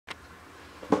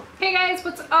Hey guys,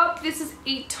 what's up? This is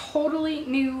a totally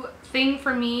new thing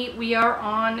for me. We are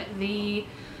on the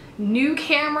new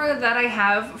camera that I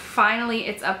have. Finally,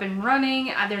 it's up and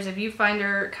running. There's a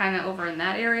viewfinder kind of over in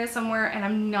that area somewhere, and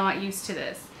I'm not used to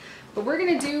this. But we're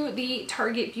gonna do the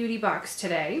Target Beauty Box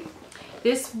today.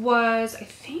 This was, I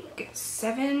think,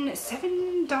 $7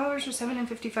 or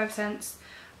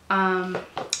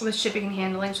 $7.55 with shipping and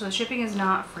handling. So the shipping is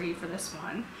not free for this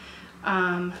one.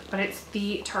 But it's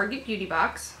the Target Beauty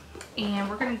Box. And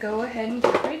we're going to go ahead and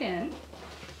get right in.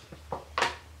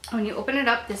 When you open it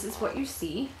up, this is what you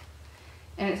see.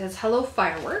 And it says, Hello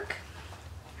Firework.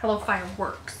 Hello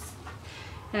Fireworks.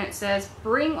 And it says,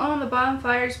 bring on the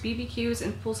bonfires, BBQs,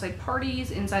 and poolside parties.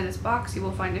 Inside this box, you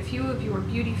will find a few of your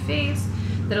beauty faves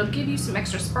that'll give you some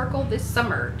extra sparkle this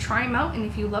summer. Try them out, and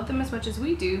if you love them as much as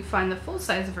we do, find the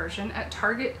full-size version at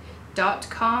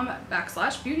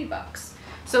target.com/beautybox.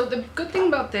 So the good thing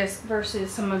about this versus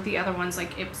some of the other ones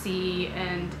like Ipsy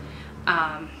and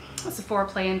Sephora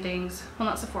Play and things, well,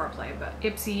 not Sephora Play, but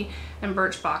Ipsy and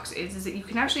Birchbox is that you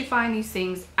can actually find these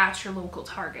things at your local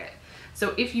Target.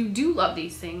 So if you do love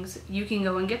these things, you can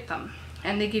go and get them.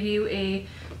 And they give you a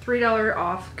 $3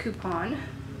 off coupon.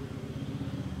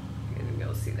 You're gonna be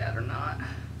able to see that or not.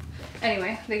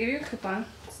 Anyway, they give you a coupon.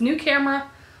 It's a new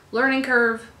camera, learning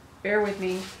curve, bear with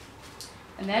me.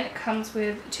 And then it comes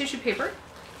with tissue paper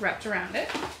wrapped around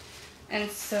it. And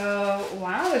so,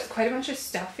 wow, there's quite a bunch of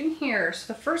stuff in here.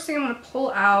 So the first thing I'm going to pull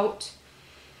out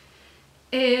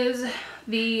is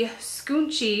the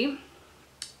Scoonchy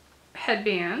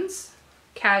headbands,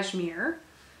 cashmere.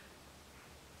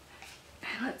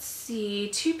 And let's see,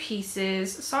 2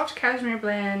 pieces, soft cashmere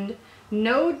blend,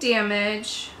 no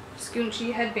damage,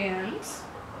 Scoonchy headbands.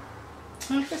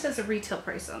 I wonder if this has a retail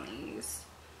price on these.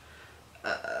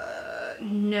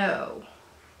 No.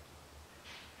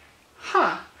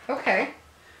 Huh, okay.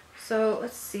 So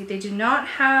let's see, they do not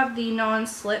have the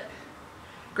non-slip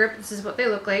grip. This is what they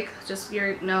look like. Just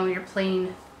your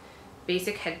plain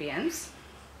basic headbands.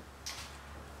 I'm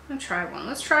gonna try one.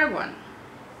 Let's try one.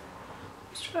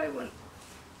 Let's try one.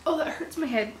 Oh, that hurts my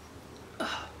head.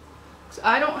 Ugh. So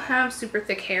I don't have super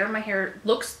thick hair. My hair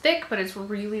looks thick, but it's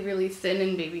really, really thin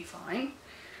and baby fine.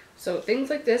 So things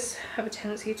like this have a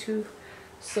tendency to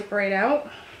slip right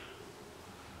out.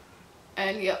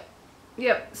 And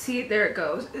yep, see, there it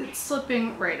goes. It's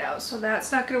slipping right out. So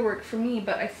that's not gonna work for me,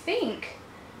 but I think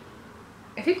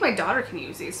my daughter can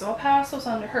use these, so I'll pass those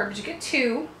on to her. But you get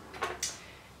 2.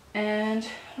 And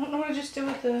I don't know what I just did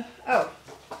with the, oh.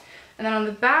 And then on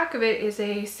the back of it is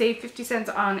a save 50 cents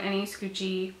on any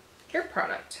Scoonchy hair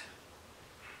product.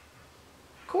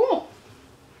 Cool.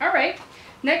 All right.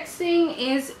 Next thing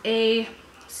is a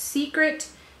Secret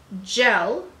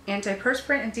Gel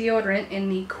antiperspirant and deodorant in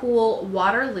the cool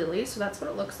Water Lily. So that's what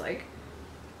it looks like.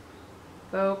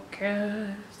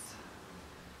 Focus.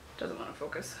 Doesn't want to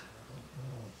focus.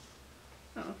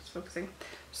 Oh, it's focusing.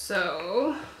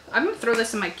 So I'm gonna throw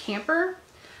this in my camper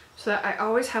so that I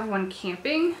always have one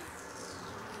camping.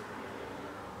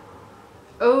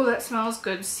 Oh, that smells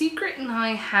good. Secret and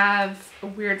I have a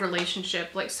weird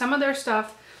relationship. Like, some of their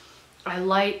stuff I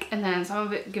like, and then some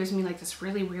of it gives me like this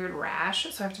really weird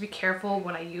rash, so I have to be careful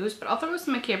what I use. But I'll throw this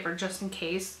in my camper just in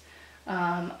case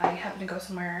I happen to go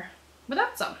somewhere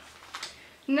without some.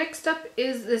 Next up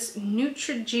is this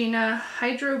Neutrogena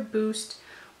Hydro Boost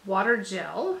Water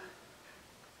Gel.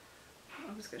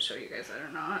 I'm just gonna show you guys that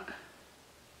or not.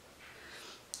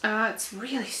 It's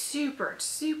really super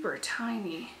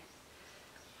tiny.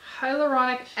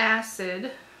 Hyaluronic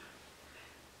acid.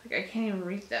 Like, I can't even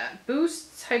read that.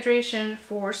 Boosts hydration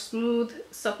for smooth,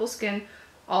 supple skin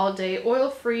all day.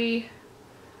 Oil-free,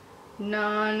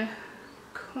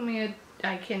 non-comia...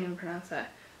 I can't even pronounce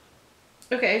that.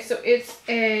 Okay, so it's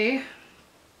a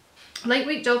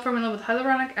lightweight gel formula with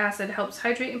hyaluronic acid. Helps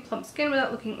hydrate and plump skin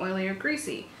without looking oily or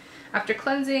greasy. After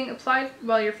cleansing, apply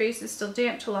while your face is still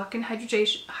damp to lock in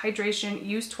hydration.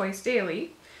 Use twice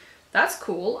daily. That's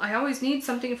cool. I always need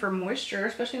something for moisture,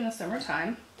 especially in the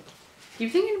summertime. You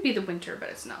think it'd be the winter, but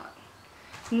it's not.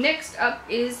 Next up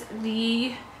is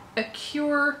the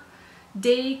Acure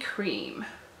Day Cream.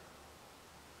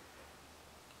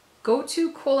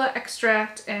 Gotu Kola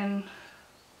extract and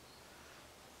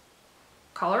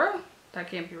cholera? That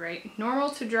can't be right. Normal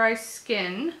to dry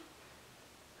skin.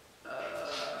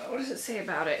 What does it say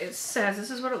about it? It says,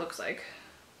 this is what it looks like.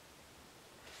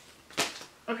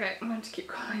 Okay, I'm going to keep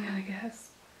calling it, I guess.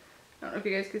 I don't know if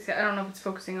you guys can see. I don't know if it's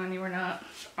focusing on you or not,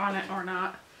 on it or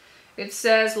not. It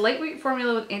says lightweight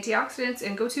formula with antioxidants,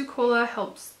 and Gotu Kola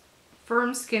helps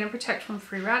firm skin and protect from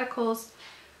free radicals.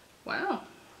 Wow.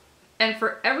 And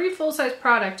for every full-size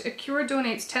product, Acure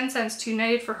donates 10 cents to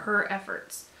United for Her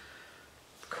efforts.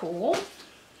 Cool.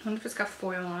 I wonder if it's got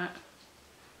foil on it.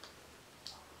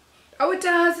 Oh, it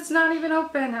does. It's not even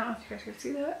open. I don't know if you guys can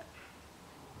see that.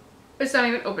 It's not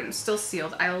even open. It's still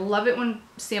sealed. I love it when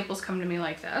samples come to me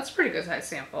like that. That's a pretty good size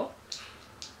sample.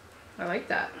 I like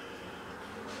that.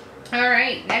 All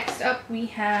right, next up we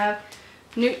have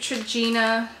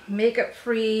Neutrogena makeup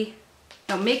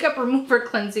remover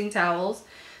cleansing towels.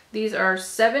 These are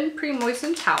 7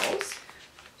 pre-moistened towels.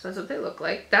 So that's what they look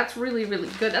like. That's really, really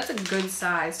good. That's a good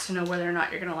size to know whether or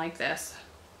not you're gonna like this.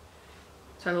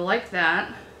 So I like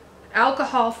that.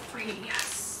 Alcohol free,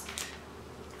 yes.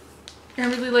 I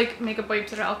really like makeup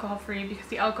wipes that are alcohol free because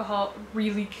the alcohol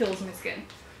really kills my skin.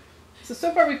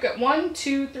 So far we've got 1,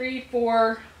 2, 3,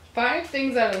 4, 5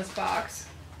 things out of this box.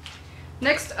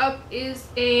 Next up is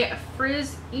a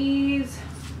Frizz Ease,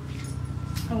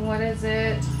 what is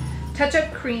it?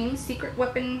 Touch-Up Cream, Secret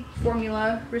Weapon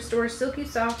Formula, restores silky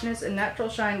softness and natural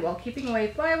shine while keeping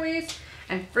away flyaways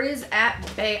and frizz at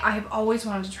bay. I have always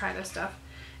wanted to try this stuff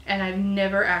and I've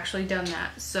never actually done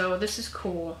that. So this is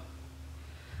cool.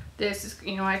 This is,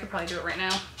 you know, I could probably do it right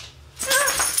now.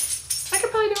 I could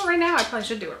probably do it right now. I probably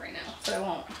should do it right now, but I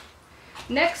won't.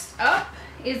 Next up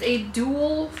is a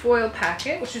dual foil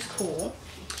packet, which is cool.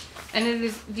 And it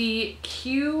is the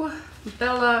Q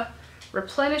Bella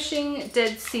Replenishing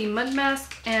Dead Sea Mud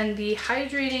Mask and the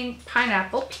Hydrating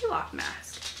Pineapple Peel Off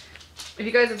Mask. If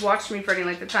you guys have watched me for any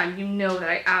length of time, you know that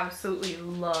I absolutely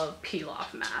love peel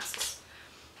off masks.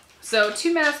 So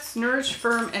 2 masks nourish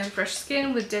firm and refresh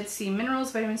skin with Dead Sea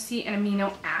minerals, vitamin C, and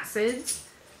amino acids.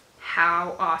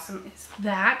 How awesome is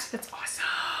that? That's awesome.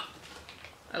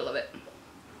 I love it.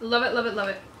 Love it, love it, love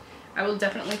it. I will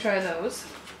definitely try those.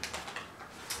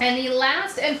 And the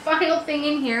last and final thing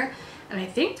in here, and I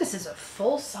think this is a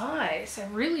full size, I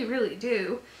really, really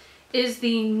do, is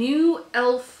the new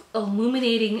e.l.f.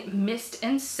 Illuminating Mist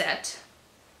and Set.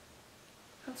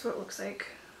 That's what it looks like.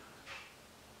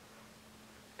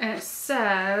 And it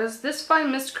says, this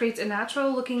fine mist creates a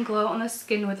natural looking glow on the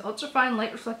skin with ultrafine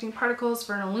light reflecting particles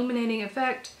for an illuminating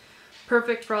effect.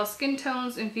 Perfect for all skin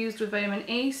tones, infused with vitamin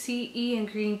A, C, E,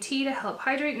 and green tea to help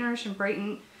hydrate, nourish, and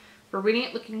brighten for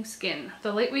radiant looking skin.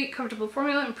 The lightweight, comfortable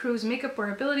formula improves makeup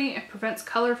wearability and prevents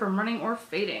color from running or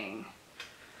fading.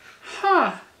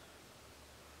 Huh.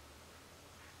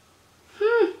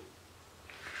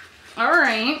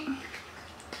 Alright.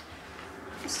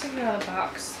 Let's take it out of the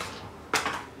box.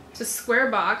 It's a square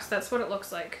box. That's what it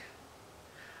looks like.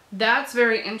 That's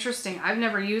very interesting. I've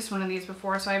never used one of these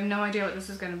before, so I have no idea what this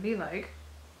is going to be like.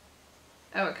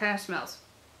 Oh, it kind of smells.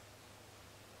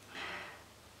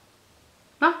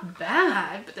 Not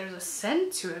bad, but there's a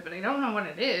scent to it, but I don't know what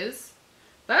it is.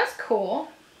 That's cool.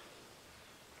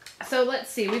 So let's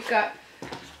see. We've got,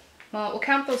 well, we'll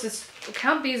count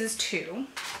these as 2,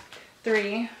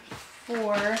 3,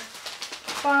 4,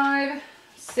 5,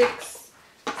 6,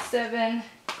 7,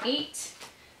 8,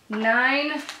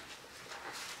 9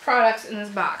 products in this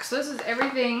box. So this is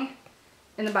everything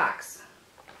in the box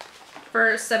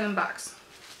for $7.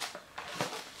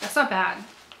 That's not bad.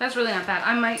 That's really not bad.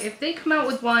 I might, if they come out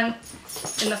with one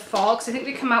in the fall, because I think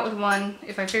they come out with one,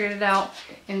 if I figured it out,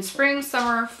 in spring,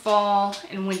 summer, fall,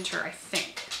 and winter, I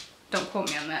think. Don't quote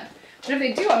me on that. But if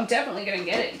they do, I'm definitely going to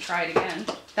get it and try it again.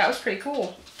 That was pretty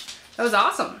cool. That was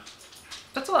awesome.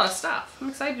 That's a lot of stuff. I'm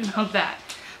excited about that.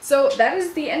 So that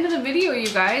is the end of the video, you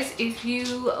guys. If you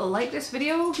like this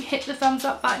video, hit the thumbs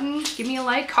up button, give me a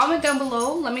like, comment down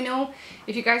below. Let me know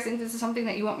if you guys think this is something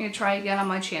that you want me to try again on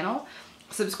my channel.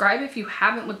 Subscribe if you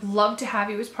haven't. Would love to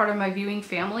have you as part of my viewing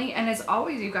family. And as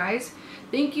always, you guys,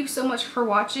 thank you so much for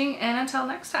watching, and until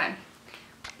next time,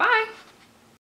 bye.